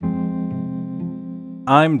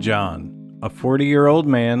I'm John, a 40-year-old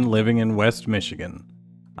man living in West Michigan.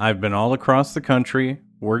 I've been all across the country,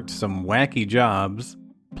 worked some wacky jobs,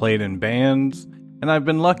 played in bands, and I've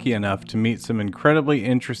been lucky enough to meet some incredibly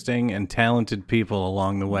interesting and talented people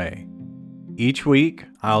along the way. Each week,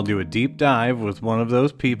 I'll do a deep dive with one of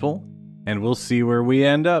those people, and we'll see where we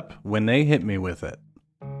end up when they hit me with it.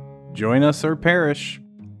 Join us or perish.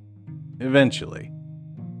 Eventually.